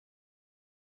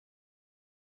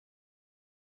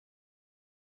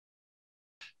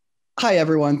Hi,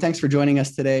 everyone. Thanks for joining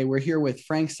us today. We're here with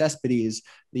Frank Cespedes,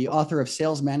 the author of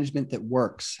Sales Management That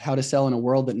Works, How to Sell in a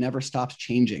World That Never Stops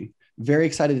Changing. Very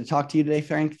excited to talk to you today,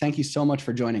 Frank. Thank you so much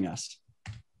for joining us.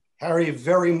 Harry,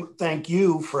 thank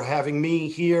you for having me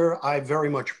here. I very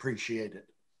much appreciate it.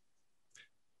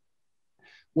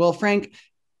 Well, Frank,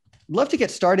 love to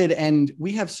get started, and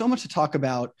we have so much to talk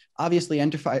about. Obviously,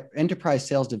 enterprise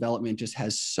sales development just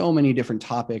has so many different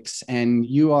topics, and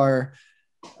you are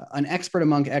an expert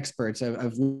among experts.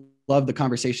 I've loved the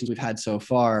conversations we've had so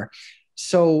far.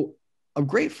 So a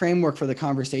great framework for the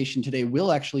conversation today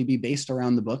will actually be based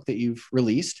around the book that you've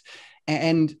released.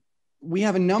 And we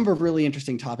have a number of really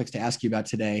interesting topics to ask you about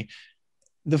today.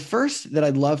 The first that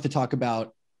I'd love to talk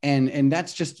about, and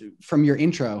that's just from your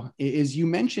intro, is you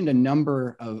mentioned a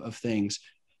number of things.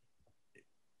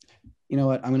 You know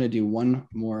what? I'm going to do one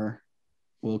more.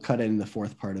 We'll cut it in the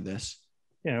fourth part of this.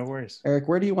 Yeah, no worries. Eric,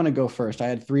 where do you want to go first? I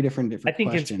had three different I think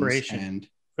questions. Inspiration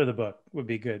for the book would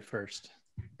be good first.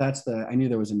 I knew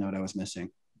there was a note I was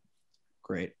missing.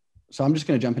 Great. So I'm just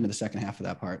going to jump into the second half of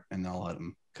that part, and I'll let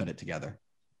them cut it together.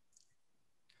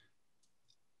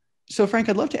 So Frank,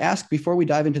 I'd love to ask, before we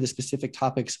dive into the specific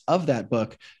topics of that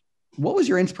book, what was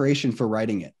your inspiration for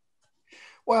writing it?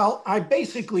 Well, I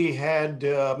basically had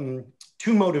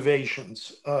two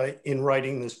motivations in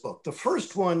writing this book. The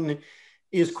first one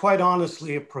is quite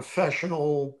honestly a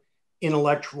professional,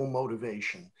 intellectual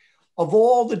motivation. Of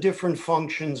all the different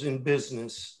functions in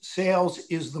business, sales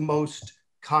is the most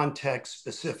context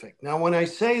specific. Now, when I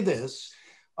say this,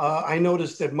 I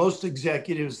notice that most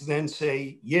executives then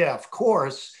say, yeah, of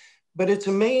course, but it's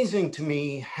amazing to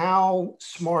me how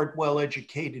smart,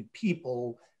 well-educated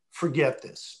people forget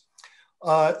this.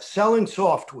 Selling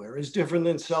software is different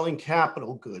than selling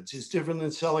capital goods, is different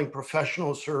than selling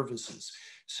professional services.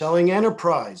 Selling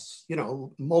enterprise,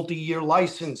 multi-year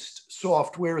licensed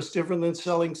software is different than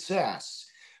selling SaaS.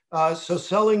 So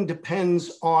selling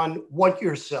depends on what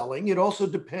you're selling. It also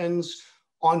depends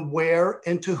on where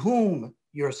and to whom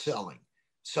you're selling.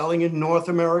 Selling in North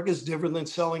America is different than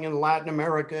selling in Latin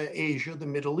America, Asia, the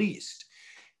Middle East.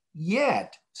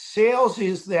 Yet, sales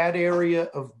is that area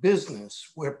of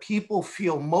business where people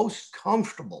feel most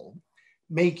comfortable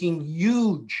making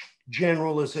huge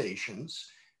generalizations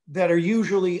that are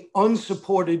usually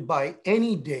unsupported by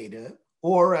any data,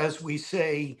 or as we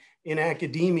say in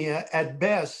academia, at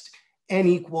best, N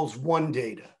equals 1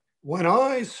 data. When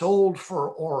I sold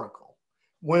for Oracle,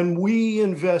 when we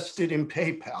invested in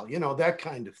PayPal, that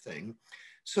kind of thing.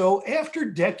 So after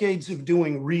decades of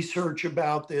doing research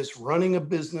about this, running a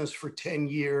business for 10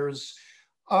 years,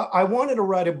 I wanted to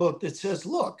write a book that says,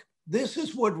 look, this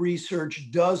is what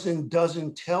research does and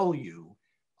doesn't tell you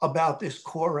about this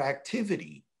core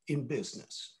activity in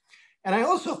business. And I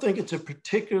also think it's a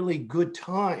particularly good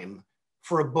time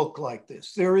for a book like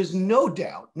this. There is no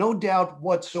doubt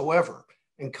whatsoever,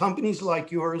 and companies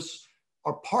like yours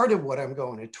are part of what I'm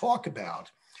going to talk about,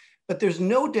 but there's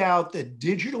no doubt that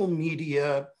digital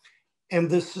media and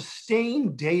the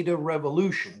sustained data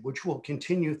revolution, which will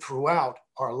continue throughout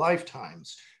our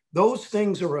lifetimes, those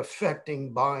things are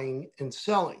affecting buying and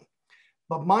selling.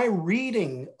 But my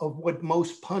reading of what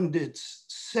most pundits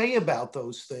say about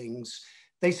those things,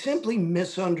 they simply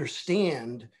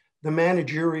misunderstand the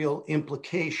managerial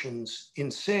implications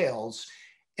in sales.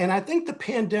 And I think the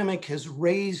pandemic has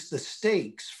raised the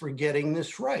stakes for getting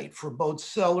this right for both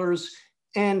sellers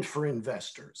and for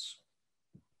investors.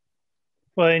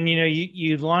 Well, and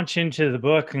you launch into the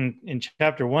book in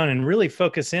chapter 1 and really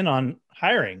focus in on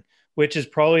hiring, which is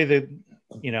probably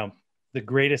the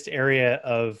greatest area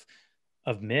of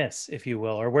miss, if you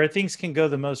will, or where things can go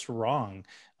the most wrong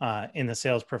in the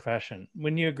sales profession.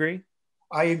 Wouldn't you agree?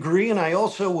 I agree. And I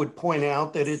also would point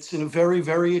out that it's a very,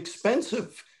 very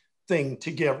expensive thing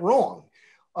to get wrong.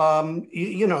 And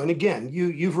again,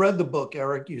 you've read the book,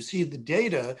 Eric, you see the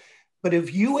data, but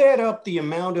if you add up the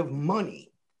amount of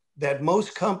money that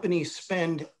most companies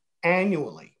spend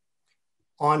annually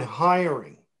on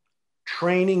hiring,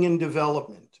 training and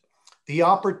development, the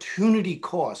opportunity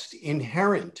cost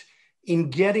inherent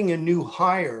in getting a new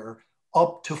hire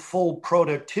up to full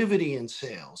productivity in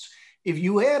sales, if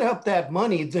you add up that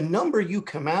money, the number you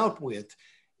come out with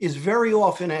is very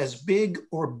often as big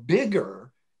or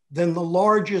bigger than the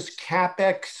largest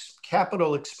CapEx,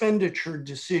 capital expenditure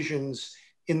decisions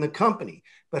in the company.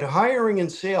 But hiring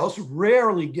and sales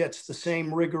rarely gets the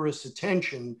same rigorous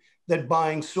attention that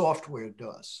buying software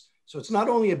does. So it's not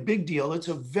only a big deal, it's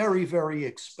a very, very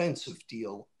expensive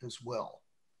deal as well.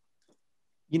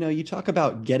 You talk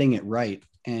about getting it right.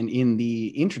 And in the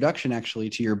introduction, actually,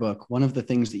 to your book, one of the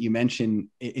things that you mention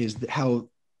is how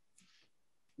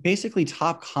basically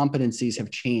top competencies have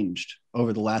changed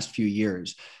over the last few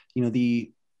years. You know,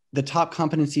 the top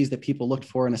competencies that people looked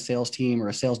for in a sales team or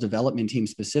a sales development team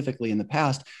specifically in the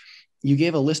past, you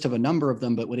gave a list of a number of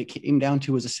them, but what it came down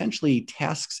to was essentially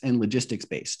tasks and logistics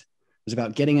based. It was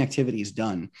about getting activities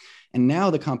done. And now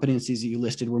the competencies that you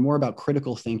listed were more about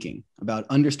critical thinking, about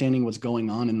understanding what's going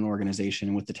on in an organization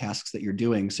and with the tasks that you're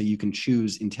doing so you can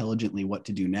choose intelligently what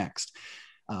to do next.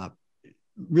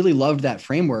 Really loved that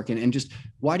framework. And just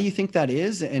why do you think that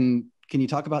is? And can you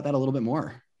talk about that a little bit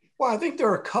more? Well, I think there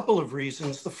are a couple of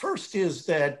reasons. The first is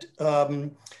that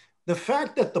the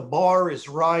fact that the bar is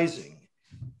rising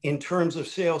in terms of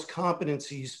sales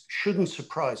competencies shouldn't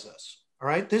surprise us. All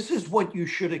right. This is what you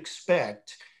should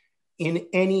expect in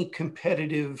any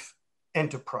competitive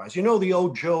enterprise. You know, the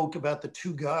old joke about the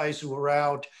two guys who are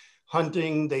out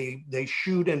hunting, they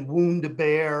shoot and wound a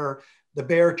bear, the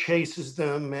bear chases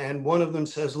them, and one of them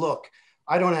says, look,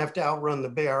 I don't have to outrun the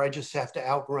bear, I just have to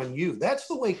outrun you. That's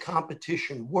the way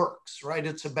competition works, right?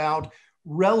 It's about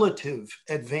relative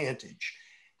advantage.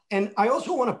 And I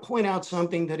also want to point out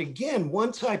something that, again,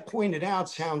 once I point it out,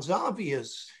 sounds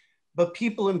obvious, but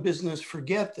people in business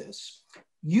forget this.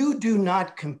 You do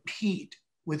not compete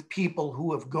with people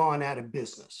who have gone out of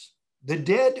business. The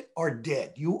dead are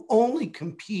dead. You only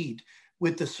compete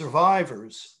with the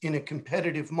survivors in a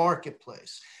competitive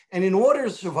marketplace. And in order to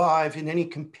survive in any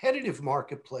competitive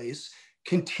marketplace,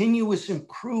 continuous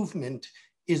improvement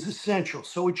is essential.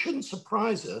 So it shouldn't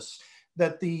surprise us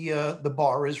that the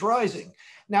bar is rising.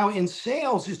 Now in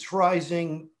sales, it's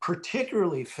rising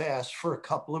particularly fast for a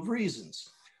couple of reasons.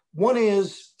 One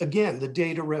is, again, the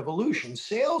data revolution.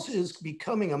 Sales is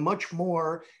becoming a much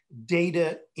more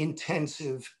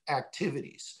data-intensive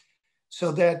activities.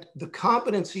 So that the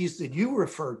competencies that you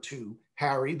referred to,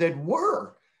 Harry, that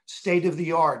were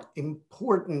state-of-the-art,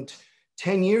 important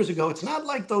 10 years ago, it's not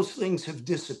like those things have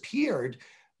disappeared,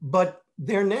 but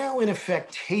they're now in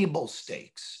effect table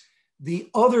stakes. The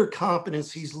other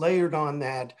competencies layered on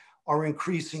that are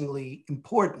increasingly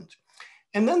important.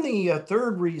 And then the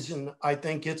third reason, I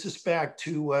think, gets us back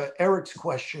to Eric's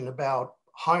question about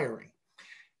hiring.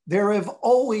 There have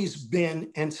always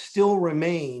been and still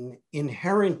remain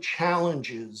inherent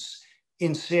challenges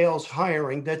in sales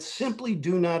hiring that simply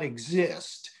do not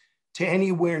exist to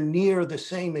anywhere near the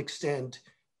same extent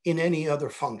in any other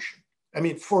function. I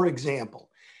mean, for example,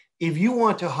 if you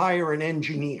want to hire an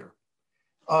engineer,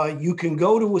 you can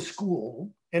go to a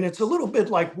school, and it's a little bit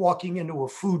like walking into a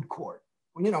food court.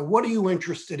 You know, what are you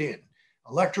interested in?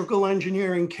 Electrical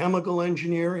engineering, chemical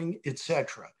engineering,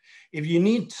 etc. If you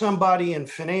need somebody in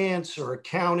finance or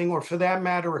accounting, or for that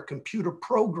matter, a computer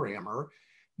programmer,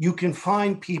 you can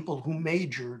find people who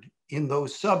majored in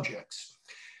those subjects.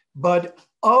 But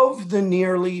of the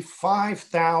nearly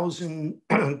 5,000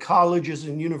 colleges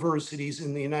and universities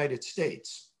in the United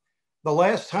States, the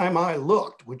last time I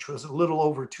looked, which was a little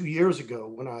over 2 years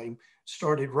ago when I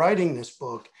started writing this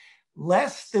book,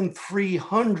 less than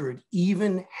 300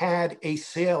 even had a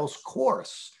sales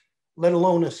course, let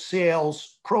alone a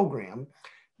sales program.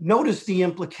 Notice the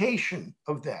implication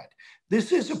of that.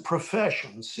 This is a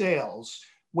profession, sales,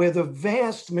 where the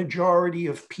vast majority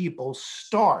of people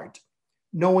start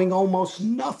knowing almost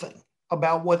nothing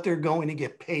about what they're going to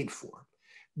get paid for.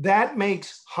 That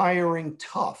makes hiring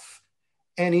tough.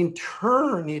 And in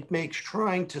turn, it makes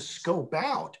trying to scope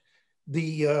out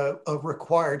the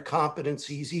required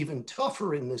competencies even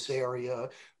tougher in this area,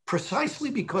 precisely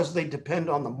because they depend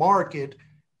on the market,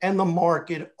 and the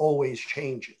market always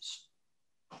changes.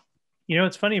 You know,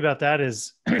 what's funny about that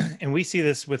is, and we see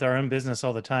this with our own business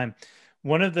all the time,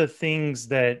 one of the things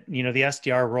that, you know, the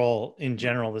SDR role in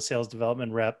general, the sales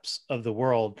development reps of the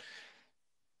world,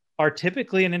 are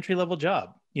typically an entry-level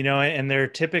job, you know, and they're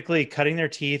typically cutting their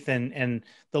teeth, and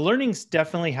the learnings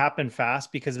definitely happen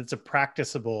fast because it's a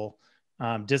practicable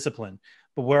discipline.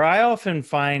 But where I often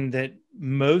find that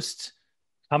most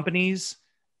companies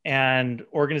and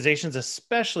organizations,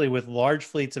 especially with large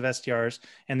fleets of SDRs,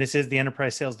 and this is the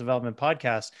Enterprise Sales Development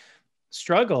Podcast,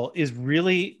 struggle is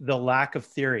really the lack of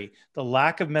theory, the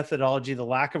lack of methodology, the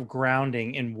lack of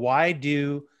grounding in why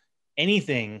do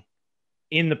anything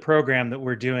in the program that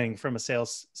we're doing from a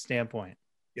sales standpoint.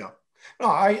 Yeah, no,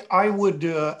 I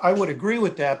would agree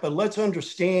with that, but let's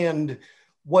understand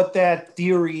what that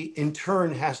theory in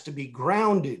turn has to be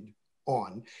grounded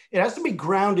on. It has to be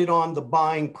grounded on the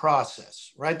buying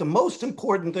process, right? The most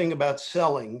important thing about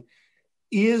selling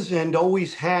is and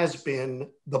always has been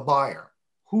the buyer.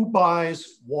 Who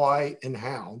buys, why, and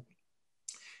how.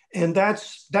 And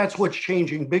that's what's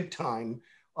changing big time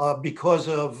because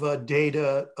of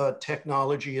data,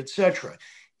 technology, et cetera.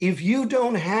 If you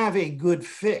don't have a good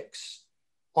fix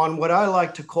on what I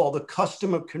like to call the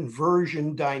customer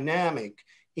conversion dynamic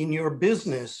in your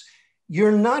business,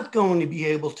 you're not going to be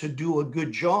able to do a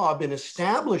good job in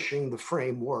establishing the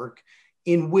framework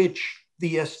in which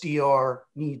the SDR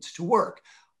needs to work.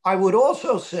 I would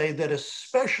also say that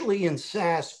especially in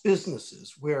SaaS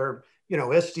businesses where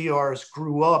SDRs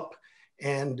grew up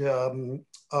and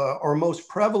are most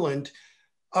prevalent,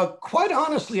 quite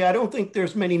honestly, I don't think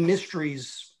there's many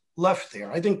mysteries left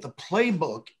there. I think the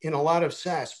playbook in a lot of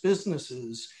SaaS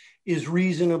businesses is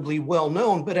reasonably well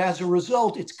known, but as a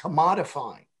result, it's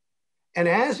commodifying. And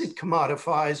as it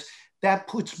commodifies, that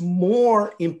puts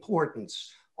more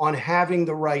importance on having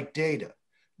the right data,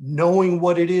 knowing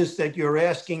what it is that you're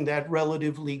asking that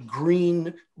relatively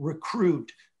green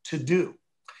recruit to do.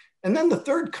 And then the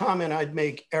third comment I'd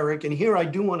make, Eric, and here I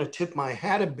do want to tip my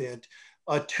hat a bit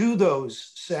to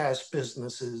those SaaS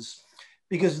businesses,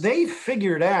 because they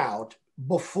figured out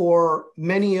before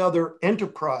many other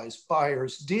enterprise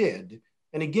buyers did,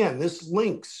 and again, this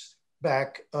links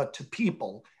back to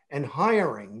people and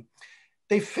hiring,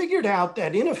 they figured out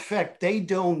that in effect, they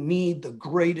don't need the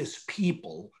greatest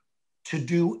people to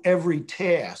do every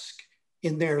task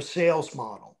in their sales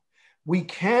model. We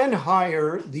can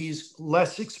hire these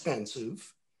less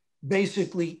expensive,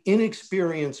 basically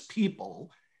inexperienced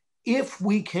people if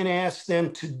we can ask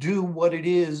them to do what it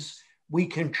is we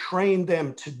can train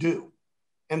them to do.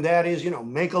 And that is,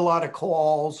 make a lot of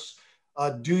calls,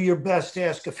 do your best to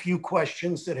ask a few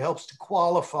questions that helps to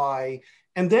qualify.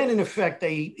 And then in effect,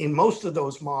 in most of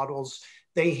those models,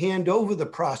 they hand over the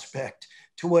prospect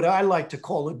to what I like to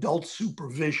call adult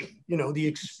supervision, the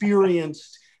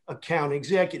experienced account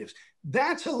executives.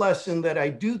 That's a lesson that I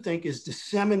do think is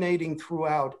disseminating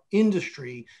throughout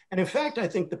industry. And in fact, I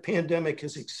think the pandemic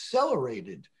has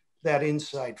accelerated that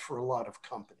insight for a lot of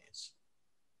companies.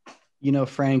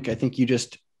 Frank, I think you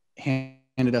just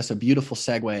handed us a beautiful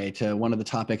segue to one of the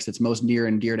topics that's most near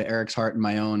and dear to Eric's heart and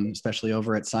my own, especially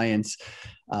over at Science.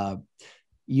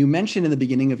 You mentioned in the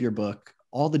beginning of your book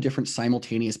all the different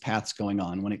simultaneous paths going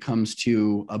on when it comes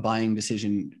to a buying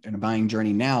decision and a buying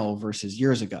journey now versus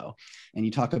years ago. And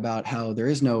you talk about how there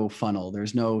is no funnel,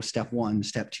 there's no step 1,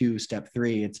 step 2, step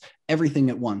 3. It's everything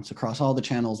at once across all the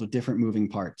channels with different moving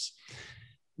parts,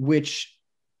 which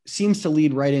seems to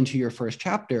lead right into your first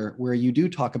chapter where you do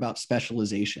talk about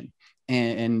specialization.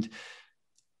 And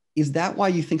is that why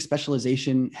you think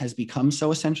specialization has become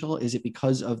so essential? Is it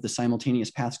because of the simultaneous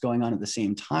paths going on at the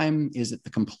same time? Is it the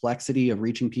complexity of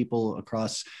reaching people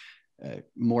across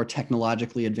more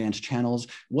technologically advanced channels?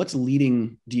 What's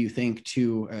leading, do you think,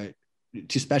 to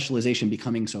specialization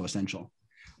becoming so essential?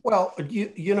 Well,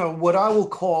 what I will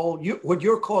call, what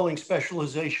you're calling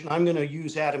specialization, I'm going to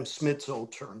use Adam Smith's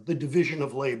old term, the division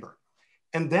of labor.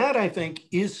 And that, I think,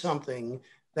 is something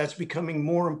that's becoming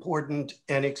more important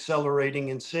and accelerating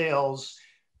in sales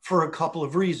for a couple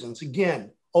of reasons. Again,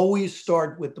 always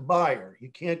start with the buyer. You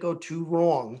can't go too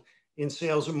wrong in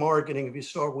sales and marketing if you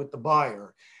start with the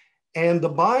buyer. And the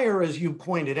buyer, as you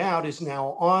pointed out, is now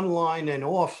online and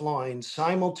offline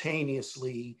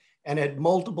simultaneously and at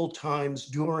multiple times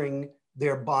during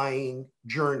their buying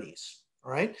journeys,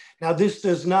 all right? Now, this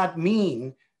does not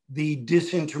mean the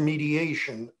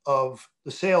disintermediation of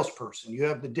the salesperson. You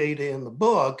have the data in the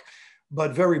book,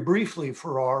 but very briefly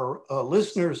for our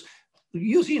listeners,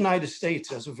 use the United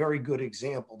States as a very good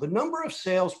example. The number of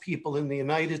salespeople in the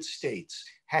United States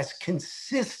has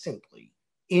consistently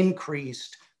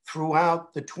increased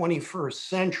throughout the 21st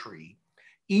century,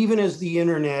 even as the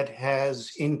internet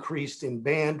has increased in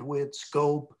bandwidth,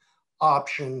 scope,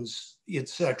 options,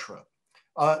 etc.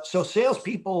 So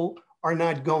salespeople are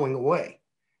not going away.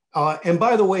 And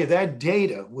by the way, that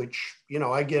data, which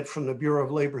I get from the Bureau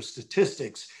of Labor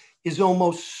Statistics, is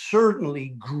almost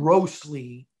certainly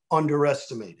grossly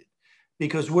underestimated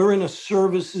because we're in a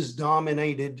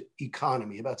services-dominated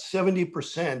economy. About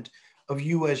 70% of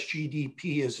US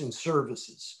GDP is in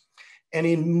services. And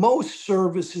in most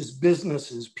services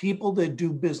businesses, people that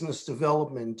do business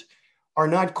development are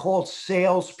not called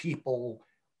salespeople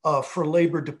for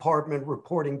Labor Department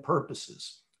reporting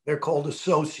purposes. They're called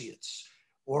associates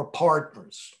or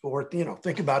partners, or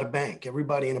think about a bank.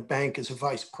 Everybody in a bank is a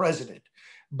vice president,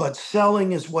 but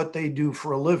selling is what they do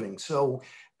for a living. So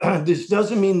this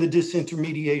doesn't mean the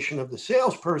disintermediation of the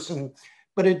salesperson,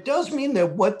 but it does mean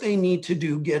that what they need to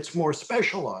do gets more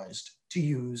specialized, to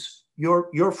use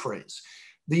your phrase.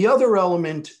 The other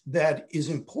element that is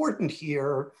important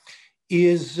here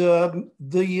is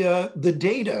the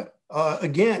data.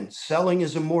 Again, selling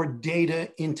is a more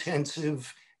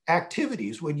data-intensive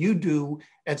activities. What you do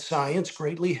at Science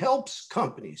greatly helps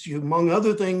companies. You, among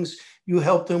other things, you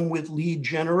help them with lead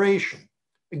generation.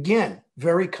 Again,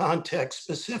 very context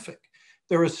specific.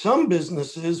 There are some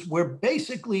businesses where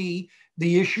basically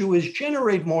the issue is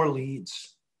generate more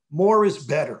leads. More is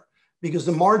better because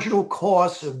the marginal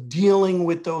cost of dealing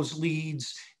with those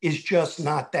leads is just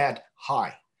not that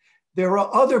high. There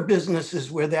are other businesses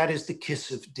where that is the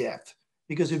kiss of death,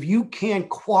 because if you can't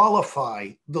qualify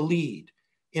the lead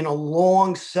in a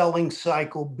long selling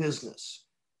cycle business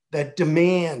that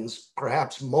demands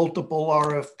perhaps multiple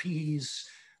RFPs,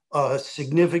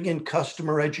 significant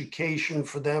customer education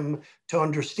for them to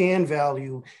understand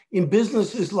value, in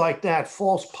businesses like that,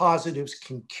 false positives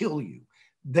can kill you.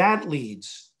 That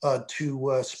leads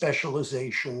to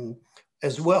specialization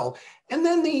as well. And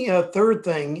then the third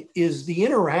thing is the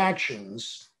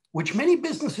interactions, which many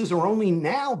businesses are only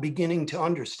now beginning to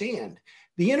understand.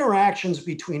 The interactions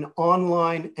between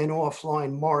online and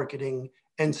offline marketing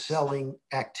and selling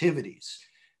activities.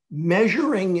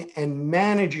 Measuring and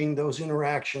managing those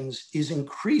interactions is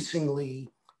increasingly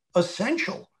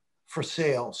essential for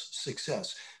sales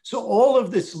success. So all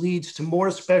of this leads to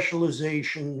more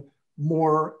specialization,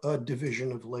 more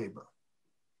division of labor.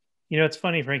 You know, it's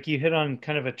funny, Frank, you hit on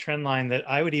kind of a trend line that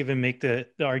I would even make the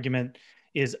argument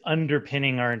is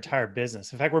underpinning our entire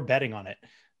business. In fact, we're betting on it.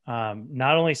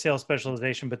 Not only sales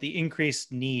specialization, but the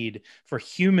increased need for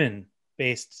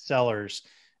human-based sellers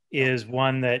is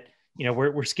one that, you know,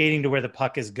 we're skating to where the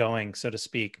puck is going, so to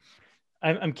speak.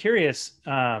 I'm curious,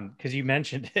 because you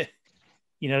mentioned it,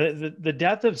 you know, the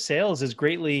death of sales is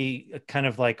greatly kind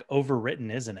of like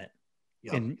overwritten, isn't it?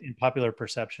 Yep. In popular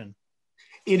perception.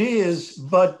 It is,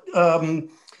 but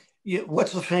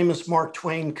what's the famous Mark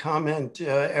Twain comment,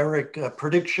 Eric?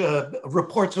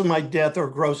 Reports of my death are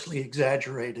grossly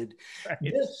exaggerated.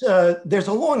 Right. There's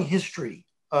a long history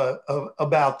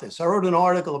about this. I wrote an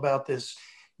article about this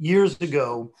years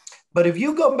ago, but if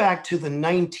you go back to the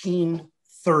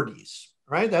 1930s,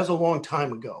 right, that's a long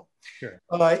time ago. Sure.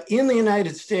 In the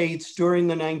United States during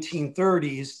the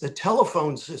 1930s, the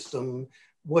telephone system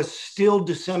was still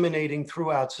disseminating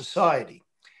throughout society.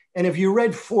 And if you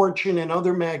read Fortune and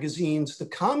other magazines, the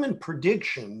common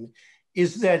prediction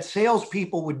is that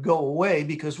salespeople would go away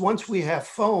because once we have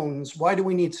phones, why do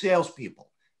we need salespeople?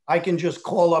 I can just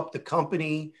call up the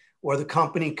company or the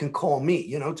company can call me.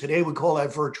 You know, today we call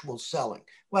that virtual selling.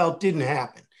 Well, it didn't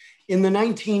happen. In the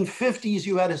 1950s,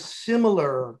 you had a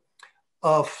similar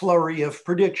flurry of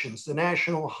predictions. The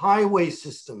national highway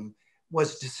system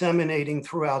was disseminating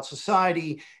throughout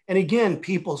society. And again,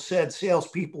 people said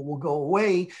salespeople will go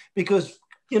away because,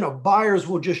 you know, buyers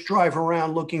will just drive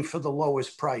around looking for the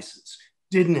lowest prices.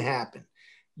 Didn't happen.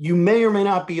 You may or may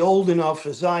not be old enough,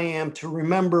 as I am, to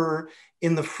remember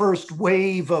in the first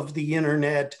wave of the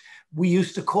internet, we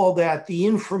used to call that the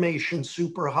information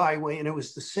superhighway, and it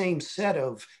was the same set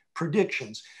of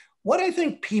predictions. What I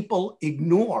think people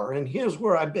ignore, and here's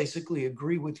where I basically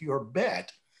agree with your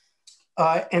bet,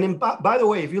 by the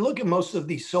way, if you look at most of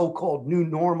these so-called new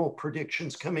normal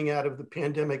predictions coming out of the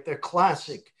pandemic, they're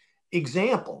classic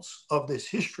examples of this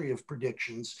history of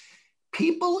predictions.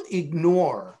 People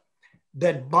ignore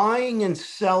that buying and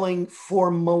selling for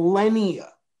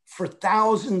millennia, for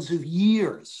thousands of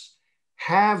years,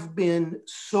 have been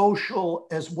social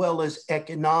as well as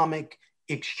economic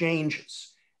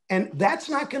exchanges. And that's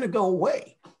not going to go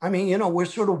away. I mean, you know, we're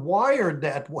sort of wired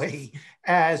that way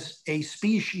as a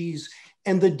species.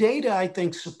 And the data, I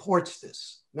think, supports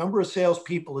this. Number of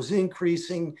salespeople is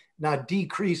increasing, not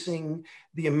decreasing.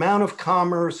 The amount of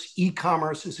commerce,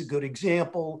 e-commerce is a good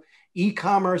example.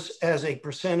 E-commerce as a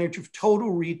percentage of total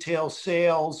retail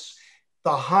sales,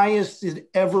 the highest it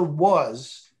ever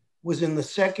was in the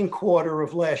second quarter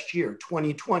of last year,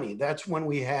 2020. That's when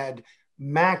we had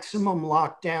maximum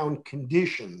lockdown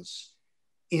conditions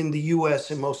in the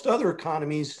US and most other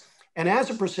economies. And as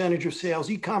a percentage of sales,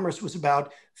 e-commerce was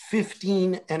about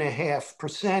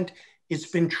 15.5%. It's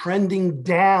been trending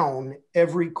down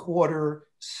every quarter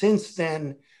since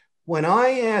then. When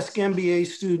I ask MBA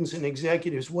students and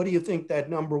executives, what do you think that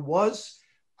number was?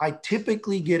 I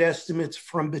typically get estimates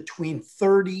from between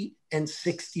 30 and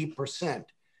 60%.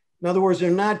 In other words, they're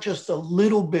not just a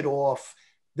little bit off,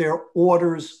 they're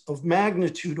orders of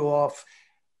magnitude off.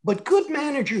 But good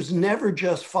managers never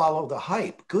just follow the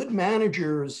hype. Good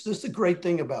managers, this is the great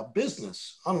thing about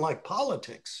business, unlike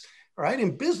politics, right?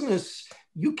 In business,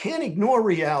 you can't ignore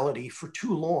reality for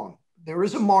too long. There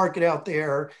is a market out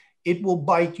there. It will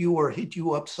bite you or hit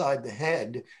you upside the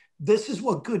head. This is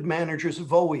what good managers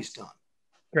have always done.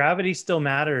 Gravity still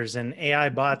matters, and AI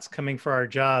bots coming for our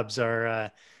jobs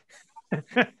are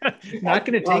Not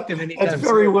going to take them anytime That's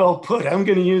very soon. well put. I'm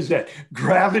going to use that.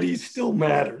 Gravity still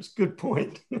matters. Good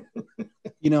point.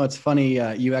 You know, it's funny.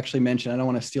 You actually mentioned, I don't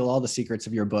want to steal all the secrets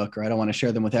of your book, or I don't want to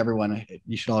share them with everyone.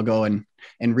 You should all go and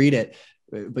read it.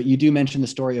 But you do mention the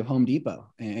story of Home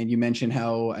Depot. And you mentioned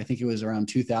how, I think it was around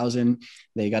 2000,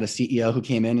 they got a CEO who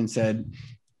came in and said,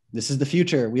 this is the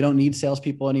future. We don't need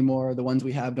salespeople anymore. The ones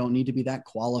we have don't need to be that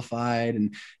qualified.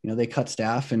 And, you know, they cut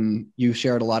staff, and you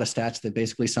shared a lot of stats that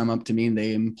basically sum up to mean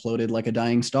they imploded like a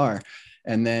dying star.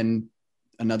 And then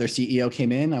another CEO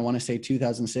came in, I want to say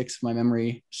 2006, if my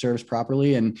memory serves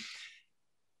properly, and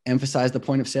emphasized the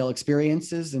point of sale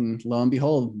experiences. And lo and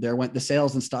behold, there went the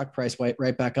sales and stock price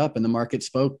right back up. And the market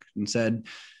spoke and said,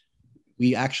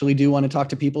 we actually do want to talk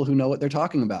to people who know what they're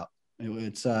talking about.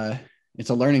 It's a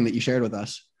learning that you shared with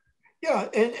us. Yeah,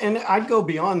 and I'd go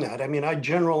beyond that. I mean, I'd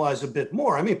generalize a bit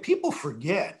more. I mean, people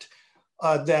forget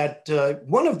that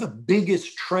one of the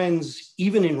biggest trends,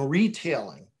 even in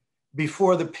retailing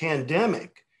before the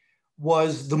pandemic,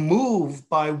 was the move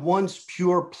by once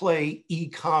pure play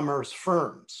e-commerce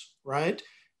firms, right?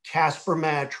 Casper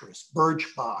Mattress,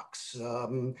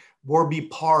 Birchbox, Warby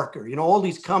Parker, you know, all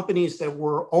these companies that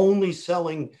were only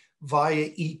selling via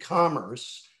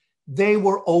e-commerce, they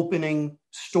were opening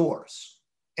stores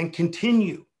and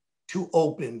continue to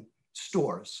open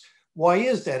stores. Why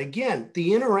is that? Again,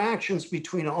 the interactions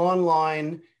between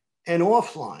online and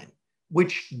offline,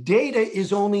 which data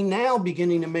is only now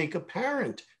beginning to make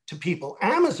apparent to people.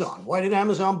 Amazon, why did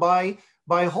Amazon buy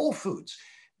Whole Foods?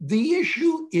 The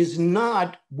issue is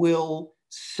not will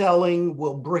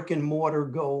brick and mortar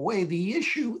go away? The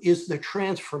issue is the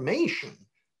transformation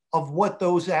of what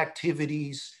those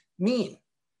activities mean.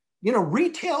 You know,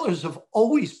 retailers have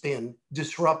always been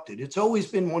disrupted. It's always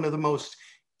been one of the most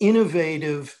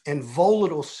innovative and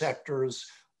volatile sectors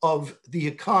of the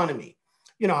economy.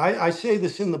 You know, I say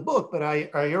this in the book, but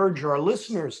I urge our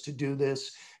listeners to do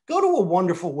this. Go to a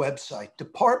wonderful website,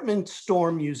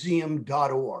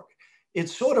 departmentstoremuseum.org.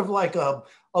 It's sort of like a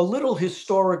little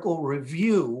historical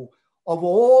review of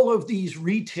all of these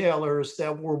retailers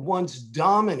that were once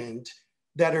dominant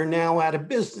that are now out of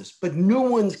business, but new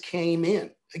ones came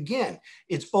in. Again,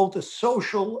 it's both a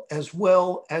social as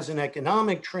well as an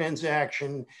economic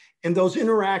transaction, and those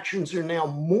interactions are now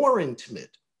more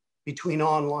intimate between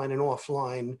online and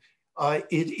offline.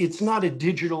 It's not a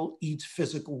digital eats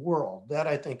physical world. That,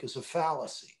 I think, is a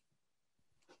fallacy.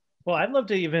 Well, I'd love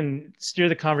to even steer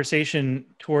the conversation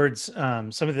towards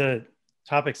some of the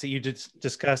topics that you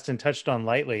discussed and touched on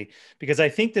lightly, because I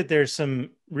think that there's some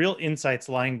real insights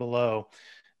lying below,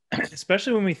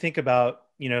 especially when we think about,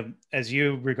 you know, as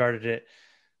you regarded it,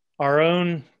 our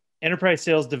own enterprise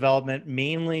sales development,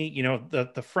 mainly, you know,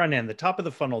 the front end, the top of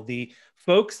the funnel, the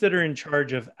folks that are in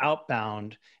charge of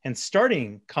outbound and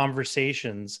starting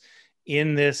conversations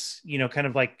in this, you know, kind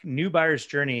of like new buyer's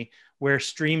journey where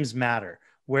streams matter,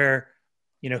 where,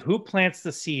 you know, who plants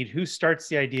the seed, who starts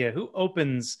the idea, who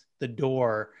opens the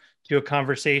door to a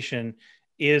conversation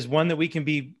is one that we can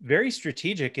be very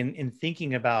strategic in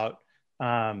thinking about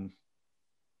how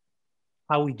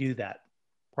we do that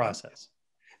process.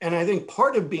 And I think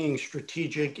part of being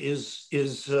strategic is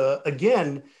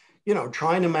again, you know,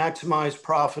 trying to maximize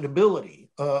profitability,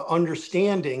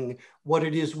 understanding what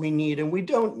it is we need and we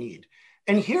don't need.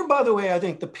 And here, by the way, I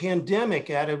think the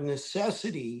pandemic, out of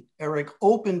necessity, Eric,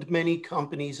 opened many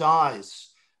companies' eyes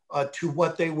to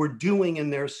what they were doing in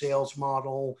their sales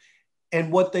model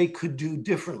and what they could do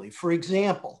differently. For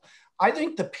example, I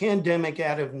think the pandemic,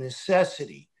 out of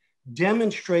necessity,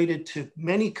 demonstrated to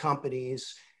many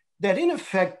companies that in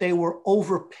effect they were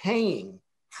overpaying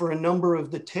for a number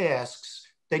of the tasks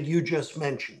that you just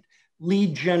mentioned.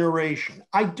 Lead generation.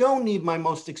 I don't need my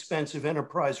most expensive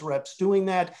enterprise reps doing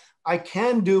that. I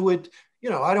can do it.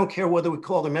 You know, I don't care whether we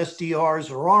call them SDRs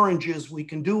or oranges. We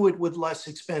can do it with less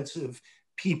expensive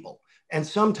people, and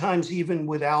sometimes even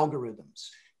with algorithms.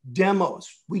 Demos.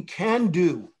 We can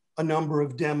do a number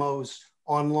of demos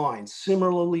online.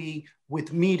 Similarly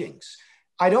with meetings.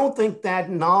 I don't think that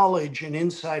knowledge and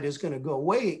insight is going to go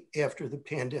away after the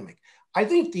pandemic. I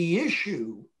think the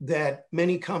issue that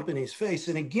many companies face,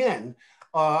 and again,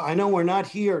 I know we're not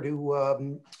here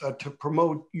to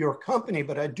promote your company,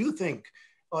 but I do think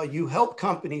you help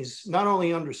companies not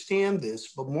only understand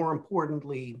this, but more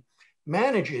importantly,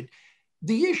 manage it.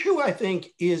 The issue, I think,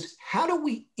 is how do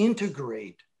we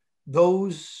integrate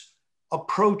those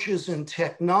approaches and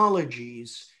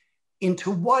technologies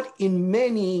into what in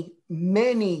many,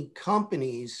 many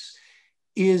companies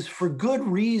is, for good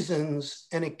reasons,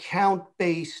 an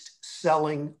account-based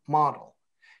selling model.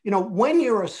 You know, when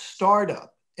you're a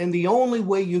startup and the only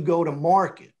way you go to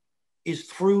market is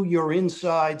through your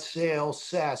inside sales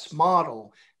SaaS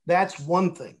model, that's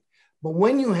one thing. But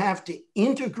when you have to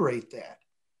integrate that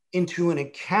into an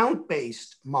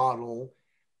account-based model,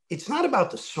 it's not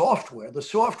about the software. The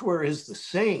software is the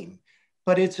same,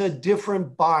 but it's a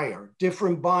different buyer,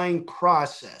 different buying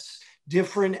process,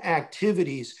 different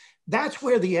activities. That's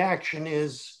where the action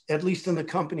is, at least in the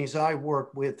companies I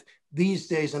work with these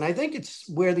days. And I think it's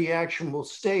where the action will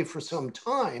stay for some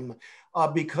time,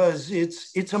 because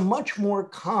it's a much more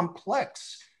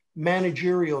complex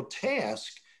managerial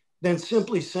task than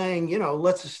simply saying,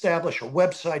 let's establish a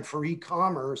website for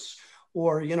e-commerce,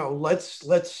 or,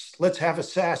 let's have a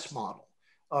SaaS model.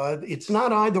 It's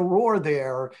not either or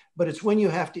there, but it's when you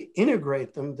have to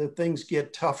integrate them that things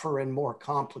get tougher and more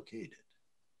complicated.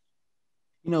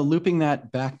 Looping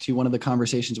that back to one of the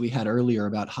conversations we had earlier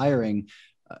about hiring,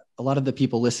 a lot of the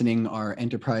people listening are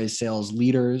enterprise sales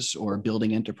leaders or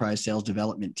building enterprise sales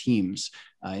development teams,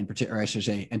 in particular, I should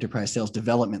say enterprise sales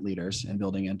development leaders and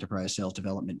building enterprise sales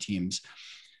development teams.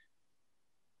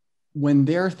 When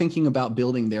they're thinking about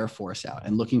building their force out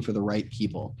and looking for the right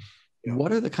people,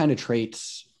 what are the kind of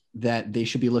traits that they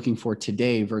should be looking for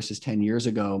today versus 10 years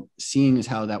ago, seeing as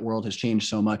how that world has changed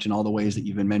so much in all the ways that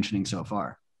you've been mentioning so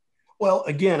far? Well,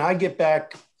 again, I get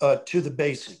back to the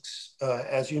basics.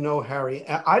 As you know, Harry,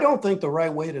 I don't think the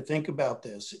right way to think about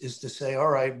this is to say, all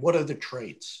right, what are the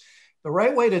traits? The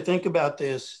right way to think about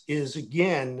this is,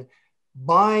 again,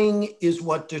 buying is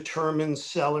what determines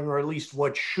selling, or at least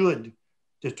what should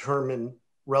determine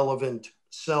relevant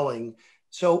selling.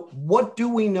 So what do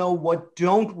we know? What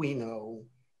don't we know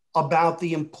about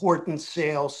the important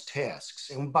sales tasks?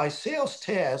 And by sales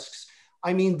tasks,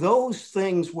 I mean those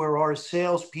things where our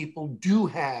salespeople do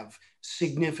have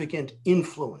significant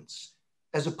influence,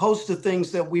 as opposed to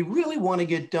things that we really want to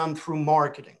get done through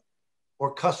marketing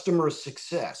or customer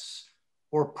success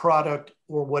or product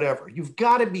or whatever. You've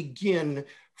got to begin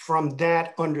from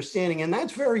that understanding. And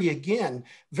that's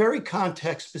very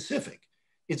context specific.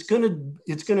 It's going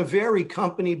to vary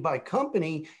company by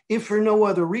company, if for no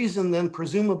other reason than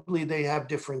presumably they have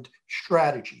different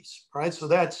strategies, right? So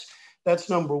that's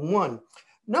number one.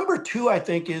 Number two, I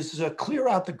think, is clear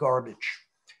out the garbage.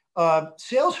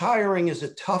 Sales hiring is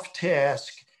a tough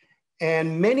task,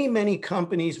 and many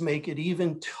companies make it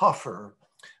even tougher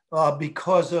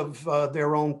because of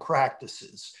their own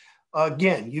practices.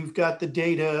 Again, you've got the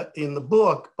data in the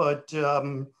book, but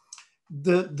the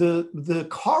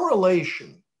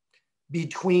correlation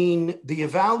between the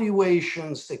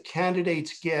evaluations that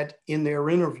candidates get in their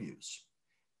interviews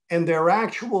and their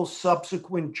actual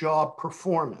subsequent job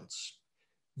performance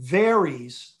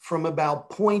varies from about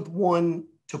 0.1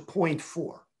 to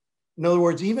 0.4. In other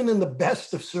words, even in the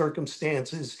best of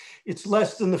circumstances, it's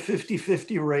less than the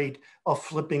 50-50 rate of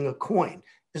flipping a coin.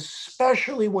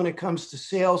 Especially when it comes to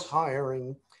sales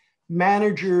hiring,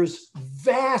 managers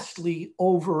vastly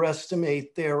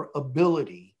overestimate their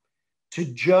ability to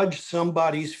judge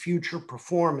somebody's future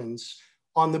performance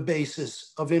on the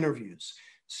basis of interviews.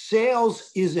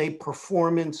 Sales is a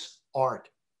performance art.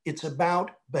 It's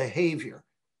about behavior.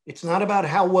 It's not about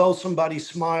how well somebody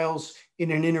smiles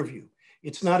in an interview.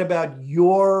 It's not about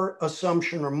your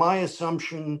assumption or my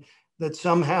assumption that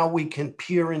somehow we can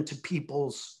peer into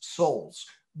people's souls.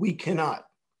 We cannot,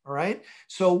 all right?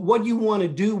 So what you want to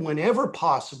do whenever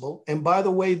possible, and by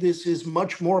the way, this is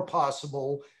much more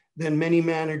possible than many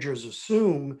managers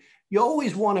assume, you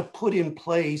always want to put in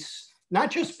place not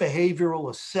just behavioral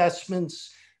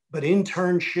assessments, but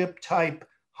internship type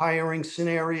hiring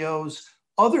scenarios,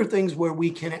 other things where we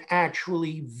can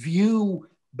actually view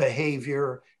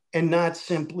behavior and not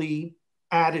simply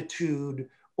attitude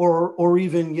or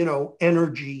even,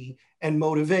 energy and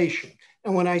motivation.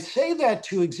 And when I say that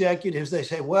to executives, they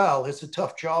say, well, it's a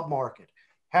tough job market.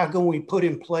 How can we put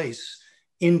in place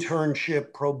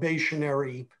internship,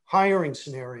 probationary hiring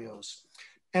scenarios?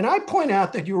 And I point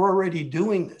out that you're already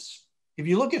doing this. If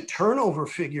you look at turnover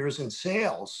figures in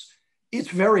sales, it's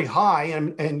very high,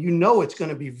 and it's going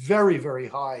to be very, very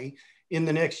high in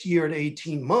the next year to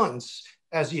 18 months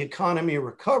as the economy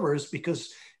recovers,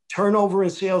 because turnover in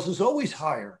sales is always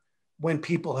higher when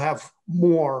people have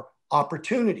more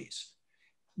opportunities.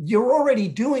 You're already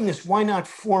doing this, why not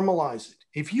formalize it?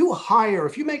 If you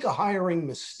make a hiring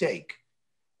mistake,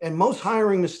 and most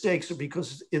hiring mistakes are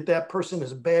because if that person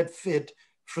is a bad fit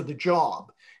for the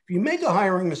job. If you make a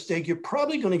hiring mistake, you're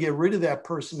probably going to get rid of that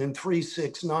person in 3,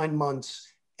 6, 9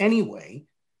 months anyway.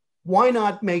 Why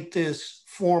not make this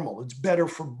formal? It's better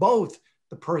for both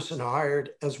the person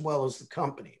hired as well as the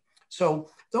company. So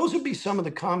those would be some of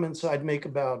the comments I'd make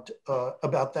about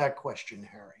that question,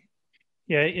 Harry.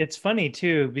 Yeah, it's funny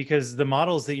too, because the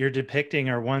models that you're depicting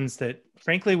are ones that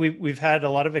frankly, we've had a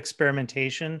lot of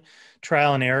experimentation,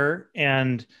 trial and error,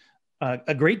 and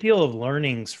a great deal of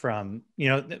learnings from,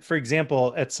 for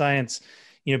example, at Science,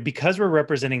 because we're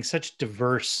representing such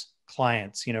diverse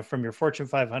clients, from your Fortune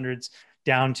 500s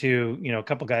down to, a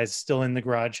couple guys still in the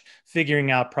garage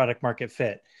figuring out product market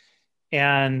fit.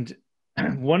 And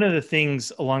one of the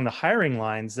things along the hiring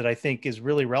lines that I think is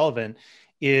really relevant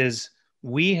is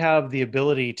we have the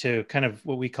ability to kind of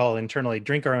what we call internally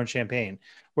drink our own champagne,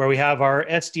 where we have our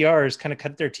SDRs kind of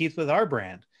cut their teeth with our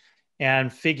brand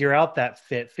and figure out that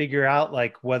fit, figure out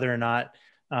like whether or not,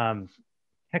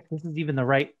 heck, this is even the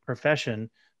right profession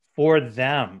for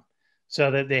them,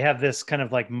 so that they have this kind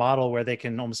of like model where they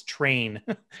can almost train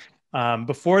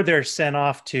before they're sent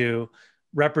off to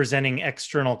representing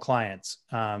external clients,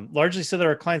 largely so that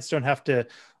our clients don't have to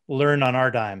learn on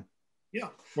our dime. Yeah,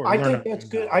 I think that's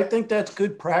good. I think that's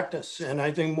good practice. And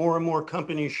I think more and more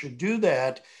companies should do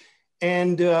that.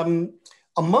 And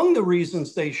among the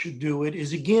reasons they should do it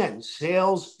is, again,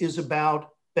 sales is about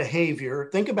behavior.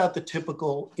 Think about the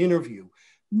typical interview.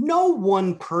 No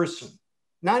one person,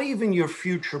 not even your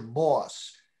future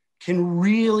boss, can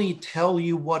really tell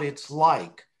you what it's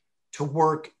like to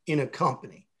work in a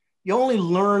company. You only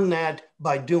learn that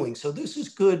by doing. So this is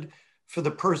good for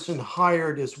the person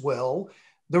hired as well.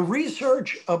 The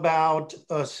research about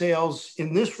sales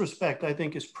in this respect, I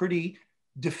think, is pretty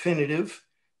definitive.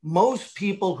 Most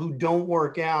people who don't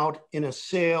work out in a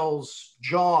sales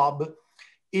job,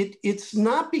 it's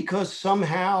not because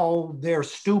somehow they're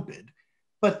stupid,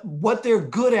 but what they're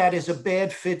good at is a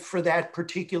bad fit for that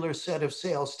particular set of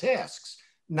sales tasks,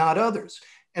 not others.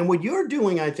 And what you're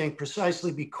doing, I think,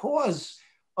 precisely because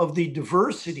of the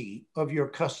diversity of your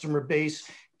customer base,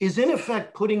 is in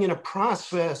effect putting in a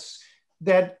process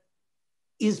that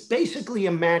is basically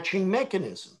a matching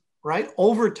mechanism, right?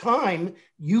 Over time,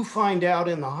 you find out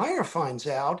and the hire finds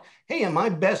out, hey, am I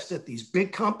best at these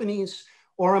big companies,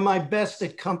 or am I best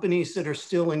at companies that are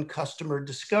still in customer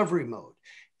discovery mode?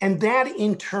 And that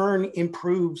in turn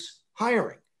improves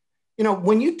hiring.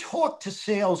 When you talk to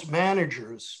sales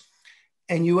managers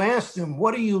and you ask them,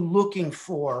 what are you looking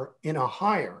for in a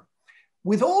hire?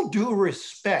 With all due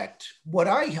respect, what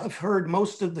I have heard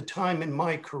most of the time in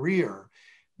my career,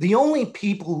 the only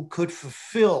people who could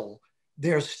fulfill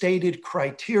their stated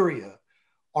criteria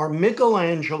are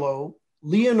Michelangelo,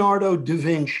 Leonardo da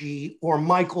Vinci, or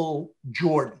Michael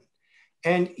Jordan.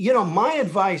 And, my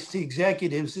advice to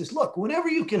executives is, look, whenever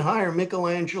you can hire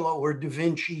Michelangelo or da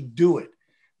Vinci, do it.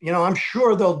 I'm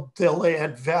sure they'll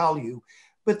add value,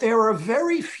 but there are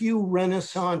very few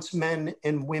Renaissance men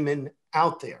and women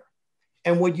out there.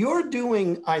 And what you're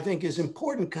doing, I think, is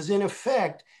important because, in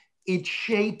effect, it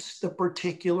shapes the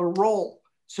particular role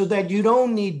so that you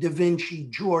don't need Da Vinci,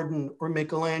 Jordan, or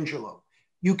Michelangelo.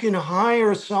 You can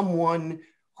hire someone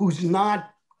who's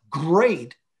not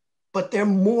great, but they're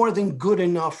more than good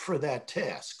enough for that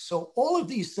task. So all of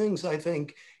these things, I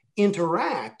think,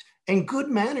 interact, and good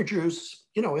managers,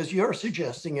 as you're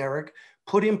suggesting, Eric,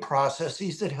 put in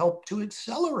processes that help to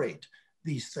accelerate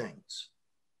these things.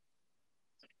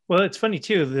 Well, it's funny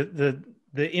too,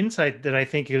 the insight that I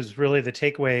think is really the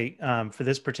takeaway for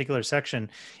this particular section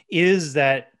is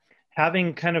that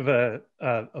having kind of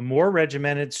a more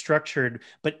regimented, structured,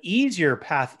 but easier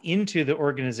path into the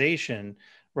organization,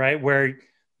 right?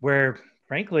 Where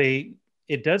frankly,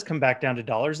 it does come back down to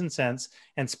dollars and cents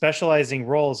and specializing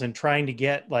roles and trying to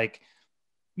get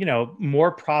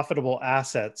more profitable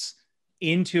assets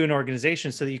into an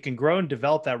organization so that you can grow and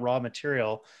develop that raw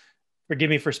material. Forgive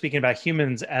me for speaking about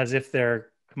humans as if they're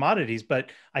commodities,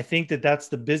 but I think that that's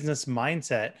the business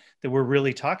mindset that we're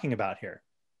really talking about here.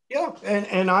 Yeah,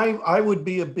 and I would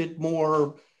be a bit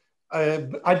more,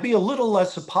 I'd be a little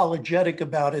less apologetic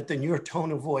about it than your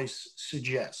tone of voice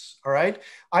suggests, all right?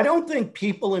 I don't think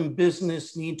people in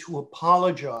business need to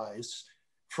apologize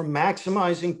for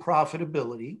maximizing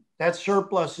profitability. That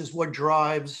surplus is what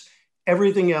drives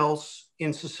everything else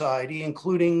in society,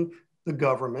 including the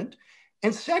government.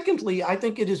 And secondly, I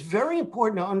think it is very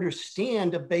important to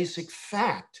understand a basic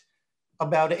fact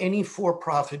about any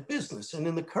for-profit business. And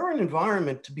in the current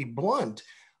environment, to be blunt,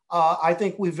 I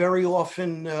think we very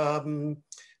often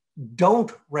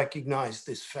don't recognize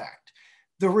this fact.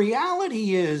 The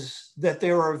reality is that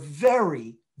there are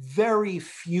very, very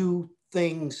few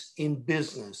things in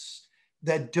business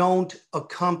that don't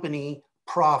accompany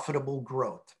profitable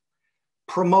growth.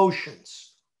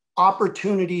 Promotions,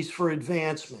 opportunities for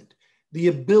advancement, the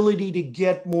ability to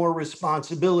get more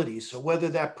responsibilities. So whether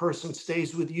that person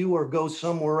stays with you or goes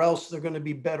somewhere else, they're going to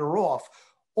be better off.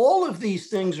 All of these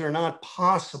things are not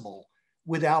possible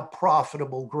without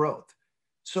profitable growth.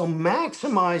 So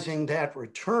maximizing that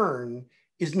return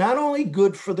is not only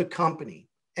good for the company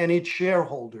and its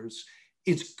shareholders,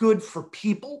 it's good for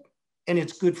people and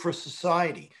it's good for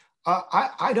society.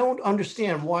 I don't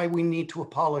understand why we need to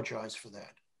apologize for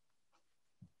that.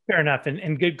 Fair enough,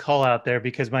 and good call out there,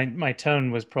 because my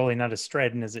tone was probably not as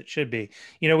strident as it should be.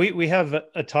 You know, we have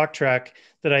a talk track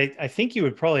that I think you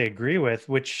would probably agree with,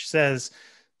 which says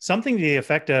something to the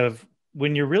effect of,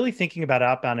 when you're really thinking about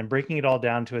outbound and breaking it all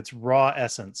down to its raw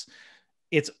essence,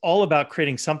 it's all about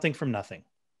creating something from nothing.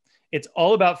 It's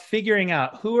all about figuring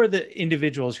out who are the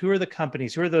individuals, who are the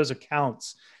companies, who are those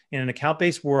accounts in an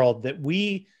account-based world that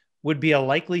we would be a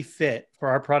likely fit for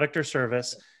our product or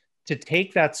service, to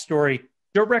take that story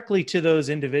directly to those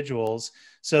individuals,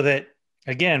 so that,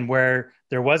 again, where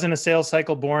there wasn't a sales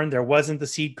cycle born, there wasn't the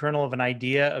seed kernel of an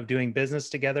idea of doing business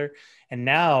together. And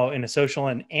now in a social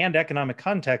and economic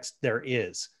context, there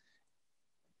is.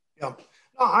 Yeah.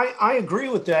 I agree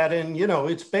with that. And, you know,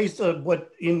 it's based on what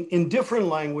in different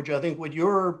language. I think what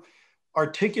you're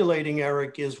articulating,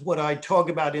 Eric, is what I talk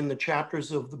about in the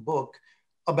chapters of the book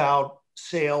about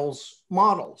sales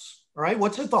models, right?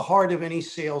 What's at the heart of any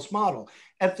sales model?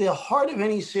 At the heart of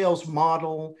any sales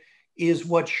model is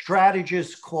what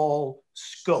strategists call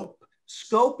scope.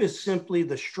 Scope is simply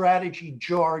the strategy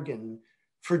jargon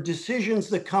for decisions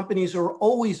that companies are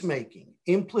always making,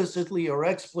 implicitly or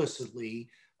explicitly,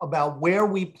 about where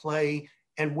we play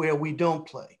and where we don't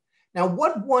play. Now,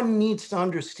 what one needs to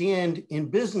understand in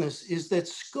business is that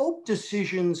scope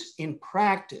decisions in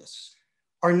practice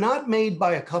are not made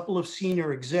by a couple of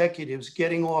senior executives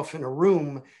getting off in a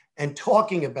room and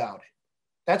talking about it.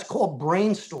 That's called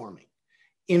brainstorming.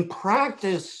 In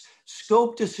practice,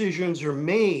 scope decisions are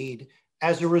made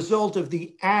as a result of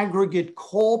the aggregate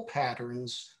call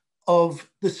patterns of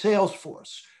the sales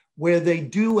force, where they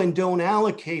do and don't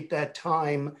allocate that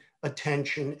time,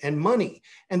 attention, and money.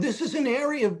 And this is an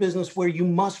area of business where you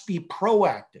must be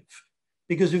proactive,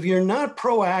 because if you're not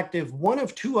proactive, one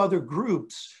of two other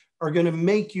groups are going to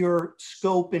make your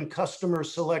scope and customer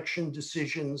selection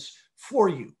decisions for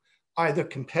you, either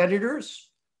competitors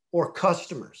or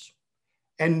customers.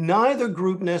 And neither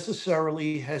group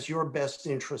necessarily has your best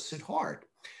interests at heart.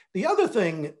 The other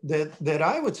thing that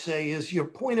I would say is your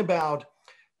point about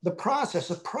the process.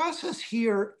 The process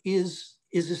here is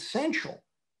essential,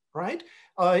 right?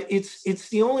 It's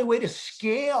the only way to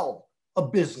scale a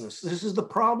business. This is the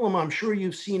problem I'm sure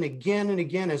you've seen again and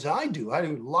again, as I do. I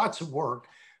do lots of work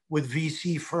with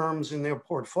VC firms and their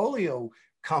portfolio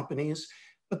companies.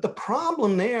 But the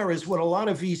problem there is what a lot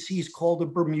of VCs call the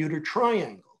Bermuda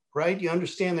Triangle, right? You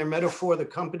understand their metaphor,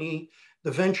 the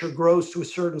venture grows to a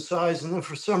certain size, and then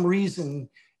for some reason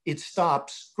it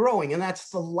stops growing. And that's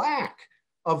the lack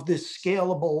of this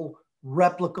scalable,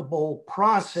 replicable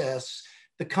process.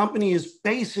 The company is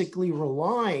basically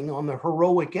relying on the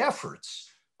heroic efforts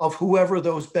of whoever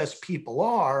those best people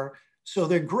are. So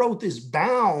their growth is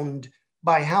bound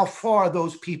by how far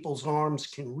those people's arms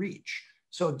can reach.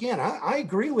 So again, I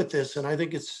agree with this, and I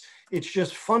think it's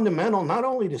just fundamental, not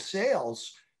only to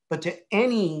sales, but to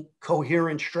any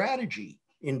coherent strategy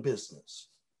in business.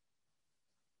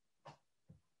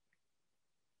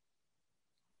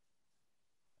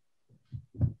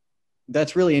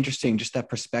 That's really interesting, just that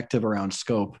perspective around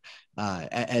scope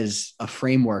as a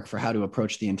framework for how to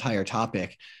approach the entire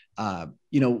topic.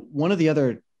 One of the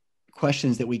other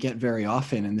questions that we get very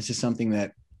often, and this is something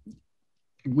that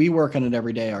we work on it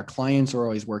every day, our clients are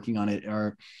always working on it,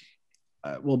 are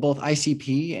both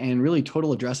ICP and really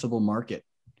total addressable market,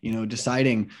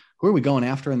 deciding who are we going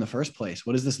after in the first place?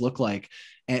 What does this look like?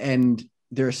 And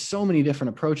there are so many different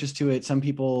approaches to it. Some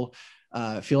people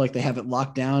feel like they have it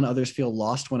locked down. Others feel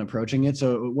lost when approaching it.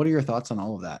 So what are your thoughts on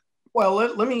all of that? Well,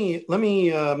 let me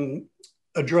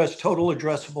address total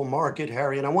addressable market,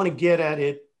 Harry. And I want to get at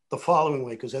it the following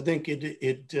way, because I think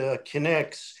it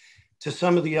connects to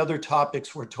some of the other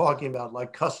topics we're talking about,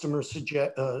 like customer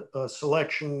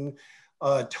selection,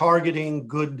 targeting,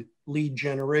 good lead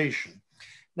generation.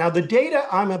 Now, the data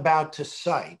I'm about to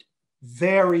cite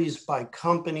varies by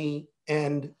company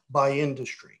and by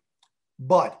industry.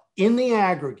 But in the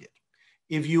aggregate,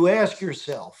 if you ask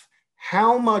yourself,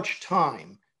 how much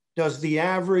time does the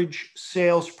average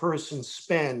salesperson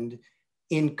spend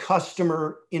in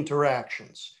customer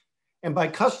interactions? And by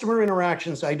customer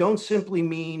interactions, I don't simply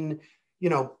mean,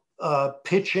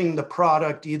 pitching the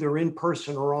product either in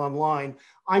person or online.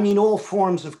 I mean all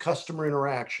forms of customer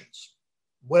interactions,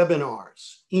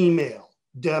 webinars, email,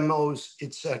 demos,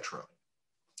 etc.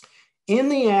 In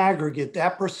the aggregate,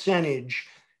 that percentage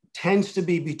tends to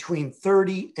be between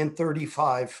 30 and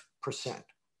 35%,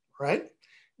 right?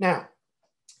 Now,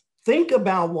 think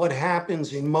about what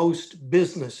happens in most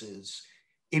businesses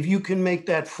If you can make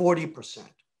that 40%,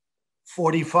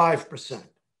 45%,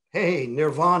 hey,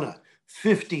 Nirvana,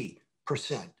 50%.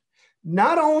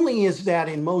 Not only is that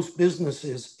in most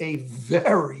businesses a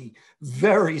very,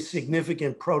 very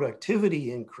significant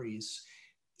productivity increase,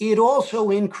 it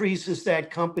also increases that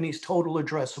company's total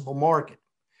addressable market,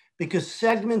 because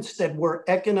segments that were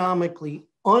economically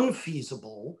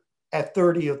unfeasible at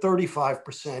 30 or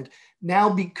 35% now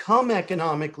become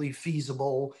economically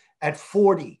feasible at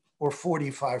 40 or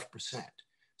 45%.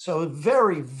 So a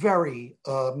very, very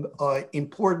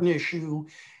important issue.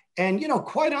 And,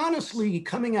 quite honestly,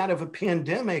 coming out of a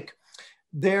pandemic,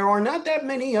 there are not that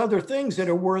many other things that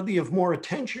are worthy of more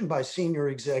attention by senior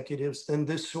executives than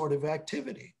this sort of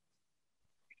activity.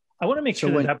 I want to make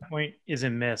sure that point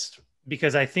isn't missed,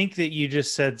 because I think that you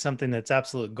just said something that's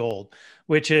absolute gold,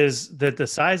 which is that the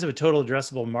size of a total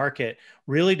addressable market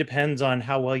really depends on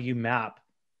how well you map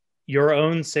your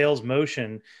own sales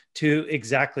motion to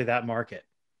exactly that market,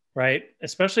 right?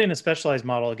 Especially in a specialized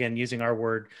model, again, using our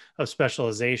word of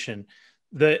specialization,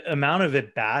 the amount of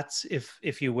at bats,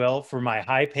 if you will, for my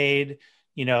high paid,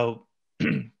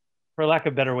 for lack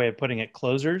of a better way of putting it,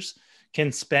 closers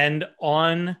can spend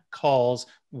on calls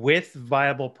with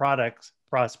viable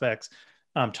prospects,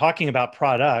 talking about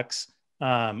products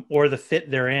or the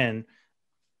fit they're in.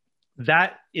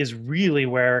 That is really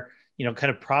where, kind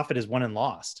of profit is won and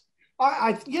lost.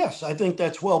 Yes, I think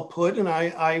that's well put. And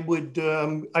I'd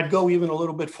go even a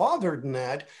little bit farther than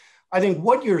that. I think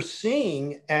what you're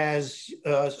seeing as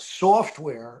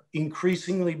software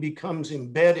increasingly becomes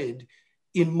embedded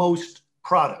in most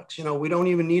products. We don't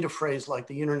even need a phrase like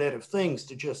the Internet of Things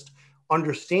to just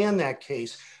understand that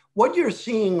case. What you're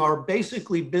seeing are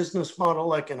basically business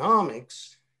model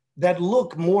economics that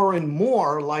look more and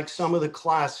more like some of the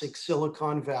classic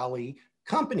Silicon Valley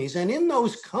companies. And in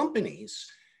those companies,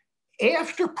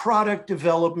 after product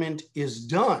development is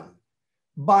done,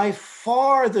 by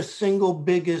far the single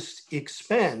biggest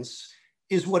expense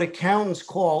is what accountants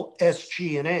call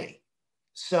SG&A,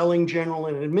 selling, general,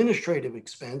 and administrative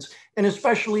expense, and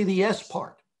especially the S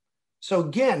part. So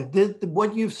again,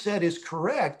 what you've said is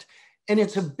correct, and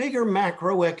it's a bigger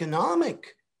macroeconomic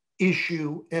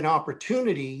issue and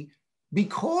opportunity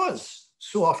because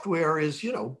software is,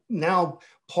 now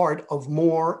part of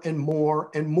more and more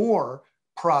and more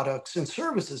products and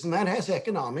services, and that has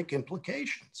economic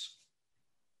implications.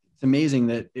 It's amazing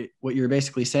that what you're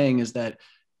basically saying is that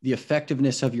the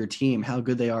effectiveness of your team, how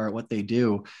good they are at what they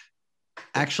do,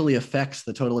 actually affects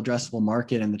the total addressable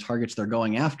market and the targets they're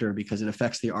going after, because it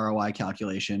affects the ROI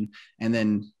calculation and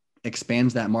then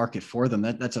expands that market for them.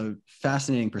 That's a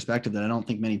fascinating perspective that I don't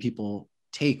think many people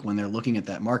take when they're looking at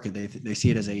that market. They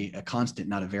see it as a constant,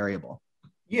 not a variable.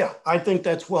 Yeah, I think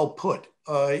that's well put.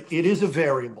 It is a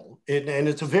variable, and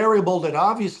it's a variable that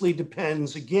obviously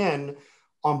depends, again,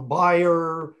 on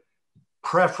buyer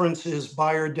preferences,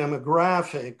 buyer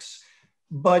demographics.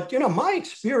 But, my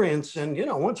experience, and,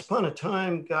 once upon a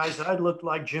time, guys, I looked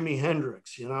like Jimi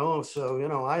Hendrix,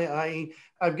 so,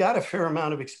 I've got a fair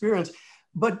amount of experience.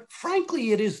 But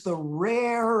frankly, it is the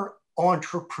rare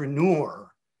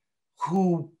entrepreneur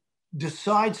who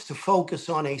decides to focus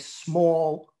on a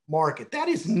small market. That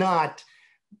is not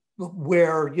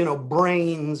where,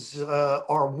 brains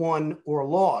are won or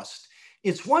lost.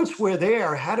 It's once we're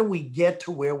there, how do we get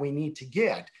to where we need to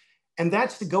get? And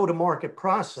that's the go-to-market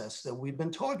process that we've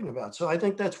been talking about. So I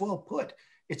think that's well put.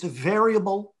 It's a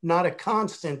variable, not a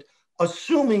constant,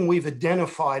 assuming we've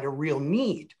identified a real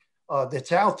need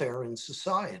that's out there in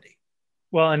society.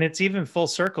 Well, and it's even full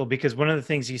circle, because one of the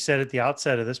things you said at the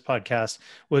outset of this podcast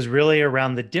was really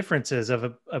around the differences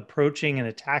of approaching and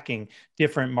attacking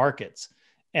different markets.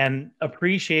 And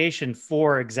appreciation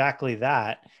for exactly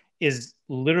that is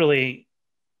literally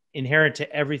inherent to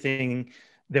everything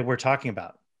that we're talking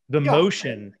about. The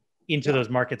motion into those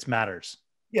markets matters.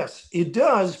 Yes, it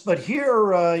does. But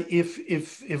here,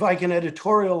 if I can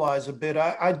editorialize a bit,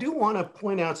 I do want to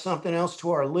point out something else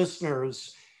to our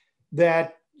listeners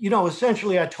that,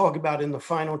 essentially I talk about in the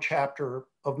final chapter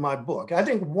of my book. I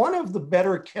think one of the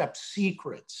better kept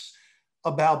secrets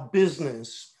about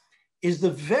business is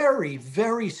the very,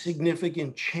 very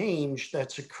significant change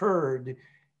that's occurred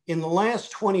in the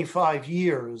last 25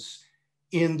 years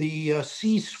in the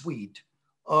C-suite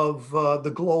of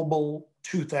the global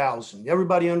 2000.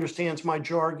 Everybody understands my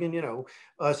jargon.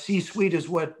 C-suite is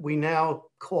what we now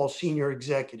call senior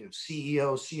executives,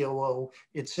 CEO, COO,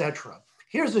 etc.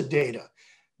 Here's the data.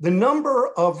 The number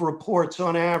of reports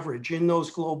on average in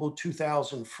those global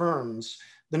 2000 firms,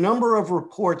 the number of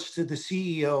reports to the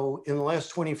CEO in the last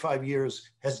 25 years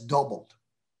has doubled,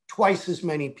 twice as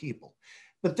many people.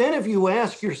 But then if you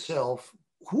ask yourself,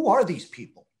 who are these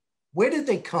people? Where did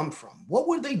they come from? What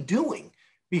were they doing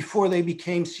before they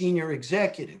became senior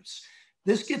executives?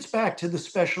 This gets back to the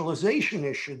specialization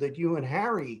issue that you and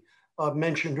Harry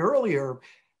mentioned earlier.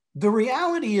 The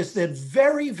reality is that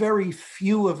very, very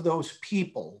few of those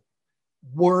people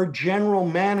were general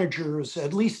managers,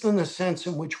 at least in the sense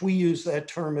in which we use that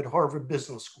term at Harvard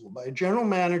Business School. By a general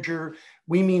manager,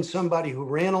 we mean somebody who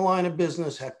ran a line of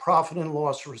business, had profit and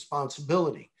loss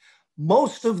responsibility.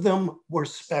 Most of them were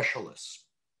specialists.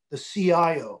 The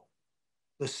CIO,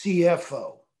 the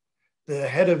CFO, the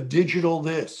head of digital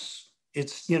this,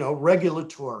 it's,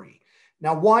 regulatory.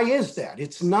 Now, why is that?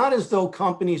 It's not as though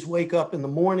companies wake up in the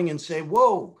morning and say,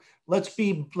 whoa, let's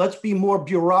be more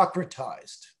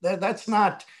bureaucratized. That's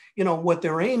not, what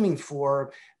they're aiming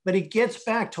for, but it gets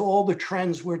back to all the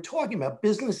trends we're talking about.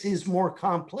 Business is more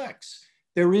complex.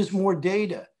 There is more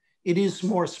data. It is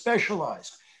more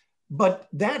specialized. But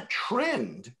that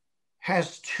trend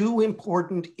has two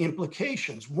important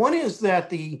implications. One is that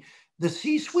the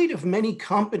C-suite of many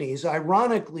companies,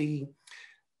 ironically,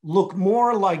 look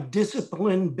more like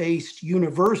discipline-based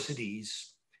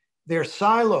universities. They're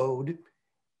siloed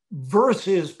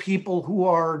versus people who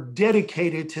are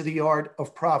dedicated to the art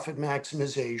of profit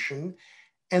maximization.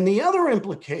 And the other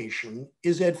implication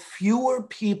is that fewer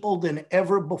people than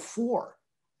ever before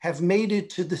have made it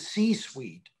to the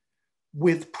C-suite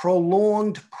with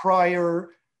prolonged prior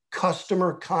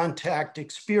customer contact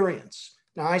experience.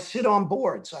 Now, I sit on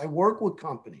boards, I work with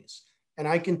companies, and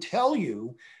I can tell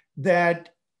you that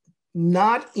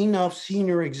not enough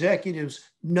senior executives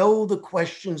know the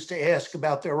questions to ask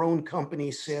about their own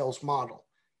company's sales model.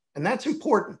 And that's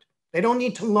important. They don't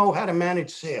need to know how to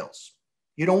manage sales.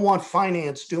 You don't want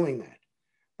finance doing that.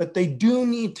 But they do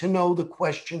need to know the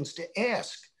questions to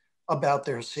ask about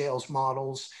their sales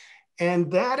models.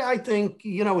 And that, I think,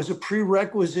 is a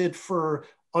prerequisite for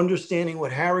understanding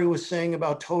what Harry was saying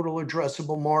about total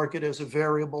addressable market as a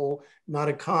variable, not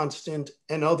a constant,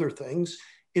 and other things.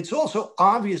 It's also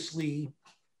obviously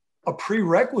a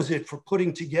prerequisite for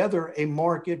putting together a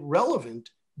market relevant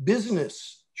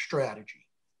business strategy.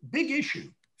 Big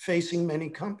issue facing many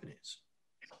companies.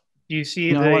 Do you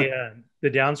see the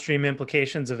downstream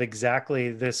implications of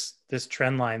exactly this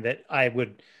trend line that I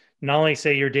would not only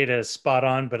say your data is spot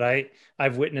on, but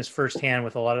I've witnessed firsthand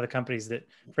with a lot of the companies that,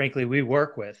 frankly, we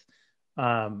work with,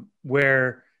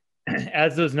 where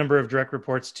as those number of direct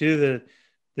reports to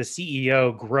the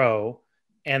CEO grow,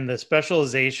 and the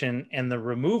specialization and the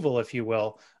removal, if you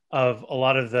will, of a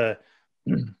lot of the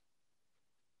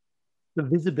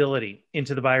visibility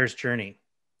into the buyer's journey.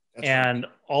 That's and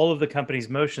right. All of the company's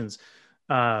motions.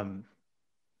 To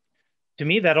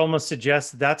me, that almost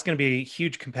suggests that's going to be a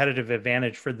huge competitive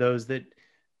advantage for those that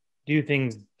do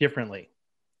things differently,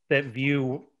 that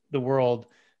view the world,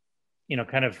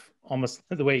 kind of almost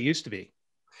the way it used to be.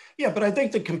 Yeah, but I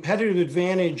think the competitive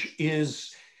advantage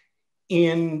is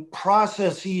in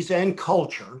processes and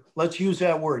culture. Let's use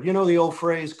that word. The old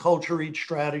phrase, culture eats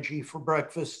strategy for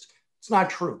breakfast. It's not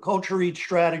true. Culture eats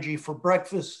strategy for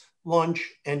breakfast, lunch,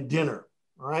 and dinner,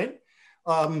 all right?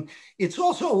 It's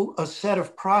also a set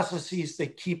of processes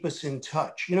that keep us in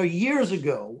touch. Years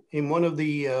ago, in one of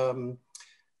the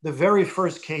very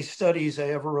first case studies I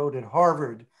ever wrote at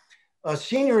Harvard, a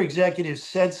senior executive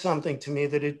said something to me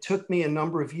that it took me a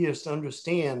number of years to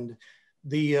understand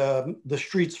the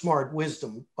street smart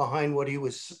wisdom behind what he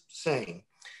was saying.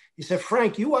 He said,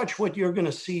 Frank, you watch what you're going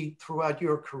to see throughout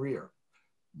your career.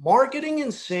 Marketing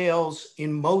and sales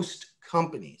in most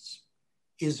companies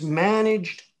is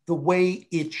managed the way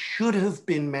it should have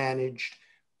been managed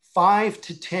 5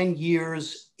 to 10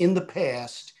 years in the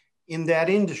past in that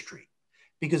industry,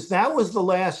 because that was the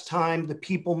last time the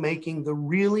people making the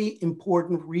really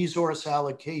important resource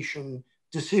allocation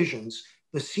decisions,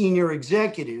 the senior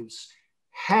executives,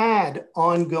 had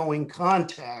ongoing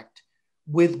contact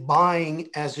with buying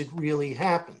as it really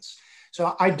happens.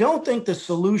 So I don't think the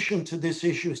solution to this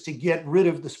issue is to get rid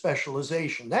of the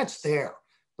specialization. That's there.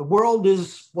 The world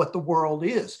is what the world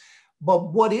is.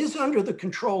 But what is under the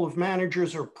control of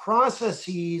managers are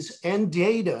processes and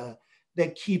data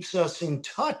that keeps us in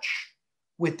touch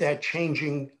with that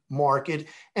changing market.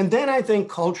 And then I think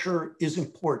culture is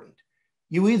important.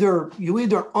 You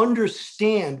either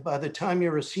understand by the time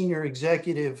you're a senior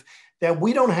executive that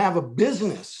we don't have a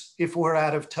business if we're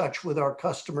out of touch with our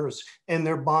customers and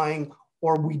they're buying,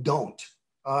 or we don't.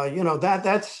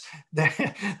 That's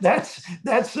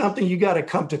something you got to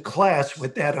come to class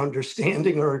with, that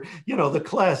understanding, or the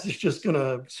class is just going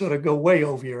to sort of go way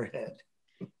over your head.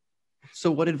 So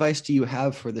what advice do you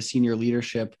have for the senior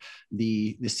leadership,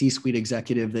 the C-suite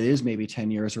executive that is maybe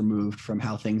 10 years removed from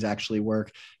how things actually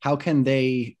work? How can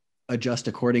they adjust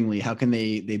accordingly? How can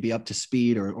they be up to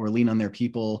speed or lean on their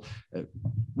people?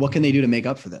 What can they do to make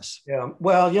up for this? Yeah,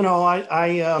 well, you know,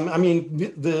 I mean,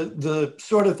 the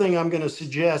sort of thing I'm going to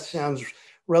suggest sounds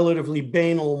relatively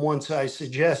banal once I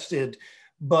suggested,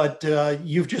 but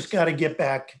you've just got to get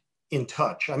back in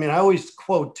touch. I mean, I always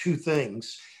quote two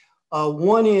things.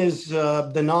 One is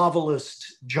the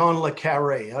novelist John le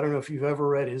Carré. I don't know if you've ever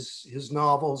read his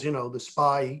novels, you know, The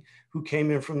Spy Who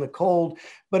Came In From the Cold.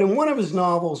 But in one of his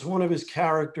novels, one of his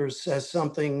characters says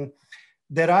something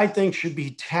that I think should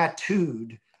be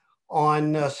tattooed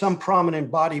on some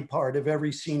prominent body part of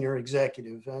every senior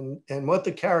executive. And what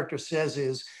the character says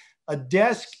is, a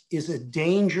desk is a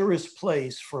dangerous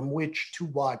place from which to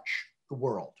watch the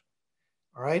world.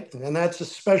 All right. And that's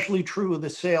especially true of the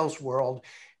sales world.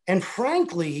 And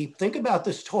frankly, think about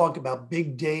this talk about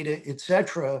big data, et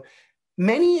cetera.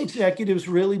 Many executives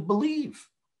really believe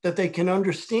that they can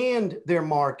understand their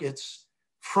markets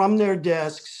from their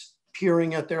desks,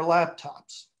 peering at their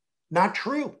laptops. Not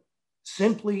true.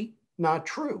 Simply not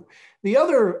true. The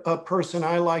other person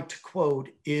I like to quote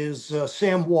is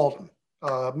Sam Walton.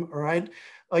 All right.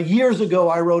 Years ago,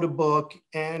 I wrote a book,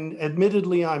 and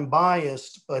admittedly, I'm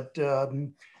biased, but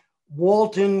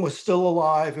Walton was still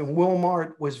alive, and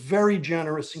Walmart was very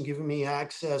generous in giving me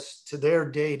access to their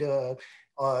data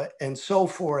and so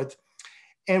forth.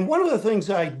 And one of the things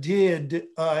I did,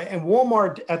 and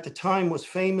Walmart at the time was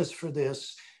famous for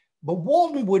this, but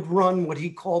Walton would run what he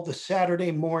called the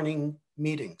Saturday morning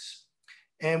meetings.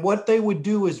 And what they would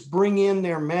do is bring in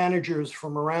their managers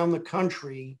from around the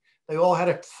country. They all had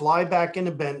to fly back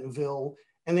into Bentonville,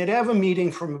 and they'd have a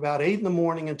meeting from about 8 in the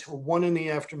morning until 1 in the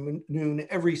afternoon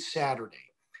every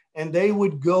Saturday. And they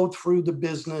would go through the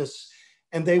business,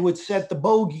 and they would set the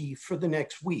bogey for the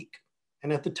next week.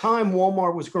 And at the time,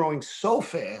 Walmart was growing so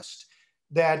fast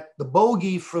that the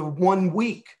bogey for 1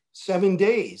 week, 7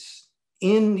 days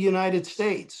in the United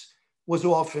States was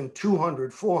often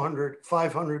 200, 400,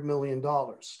 $500 million.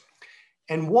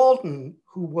 And Walton,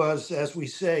 who was, as we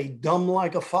say, dumb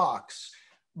like a fox,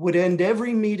 would end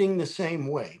every meeting the same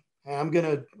way. And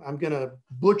I'm gonna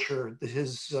butcher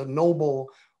his noble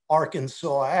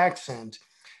Arkansas accent,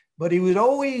 but he would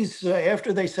always,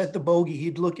 after they set the bogey,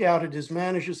 he'd look out at his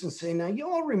managers and say, now you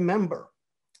all remember,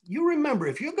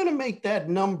 if you're gonna make that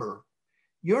number,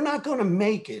 you're not gonna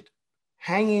make it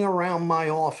hanging around my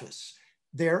office.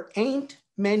 There ain't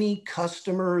many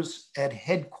customers at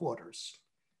headquarters.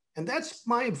 And that's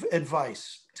my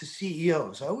advice to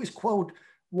CEOs. I always quote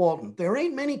Walton, there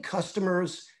ain't many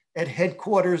customers at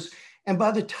headquarters. And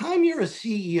by the time you're a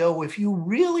CEO, if you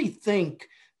really think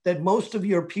that most of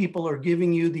your people are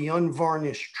giving you the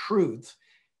unvarnished truth,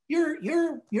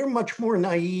 you're much more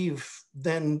naive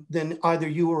than either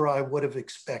you or I would have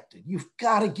expected. You've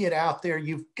got to get out there.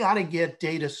 You've got to get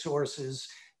data sources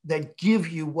that give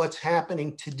you what's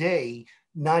happening today,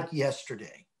 not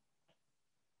yesterday.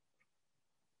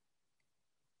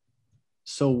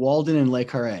 So Walden and Le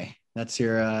Carré, that's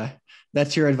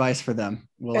your advice for them.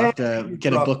 We'll have to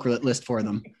get a book list for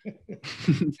them.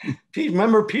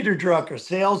 Remember Peter Drucker,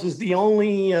 sales is the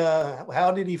only,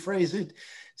 how did he phrase it?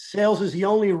 Sales is the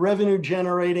only revenue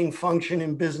generating function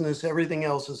in business. Everything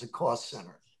else is a cost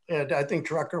center. And I think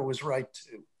Drucker was right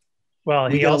too. Well,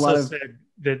 he also said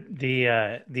that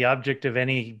the object of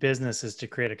any business is to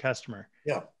create a customer.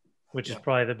 Yeah. Which is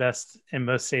probably the best and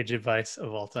most sage advice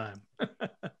of all time.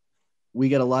 We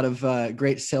get a lot of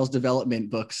great sales development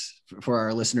books for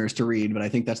our listeners to read, but I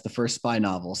think that's the first spy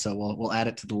novel. So we'll add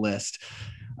it to the list.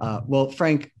 Well,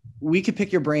 Frank, we could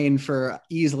pick your brain for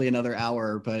easily another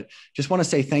hour, but just want to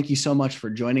say thank you so much for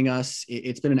joining us.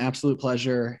 It's been an absolute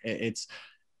pleasure. It's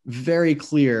very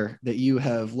clear that you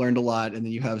have learned a lot and that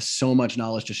you have so much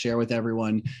knowledge to share with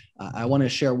everyone. I want to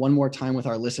share one more time with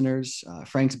our listeners.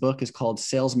 Frank's book is called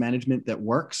Sales Management That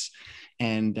Works.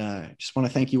 And just want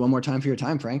to thank you one more time for your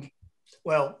time, Frank.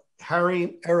 Well,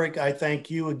 Harry, Eric, I thank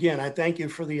you again. I thank you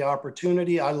for the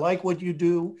opportunity. I like what you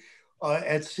do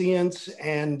at Science.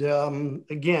 And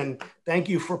again, thank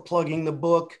you for plugging the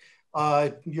book.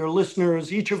 Your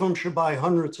listeners, each of them should buy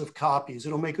hundreds of copies.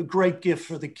 It'll make a great gift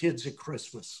for the kids at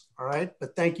Christmas. All right.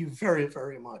 But thank you very,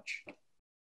 very much.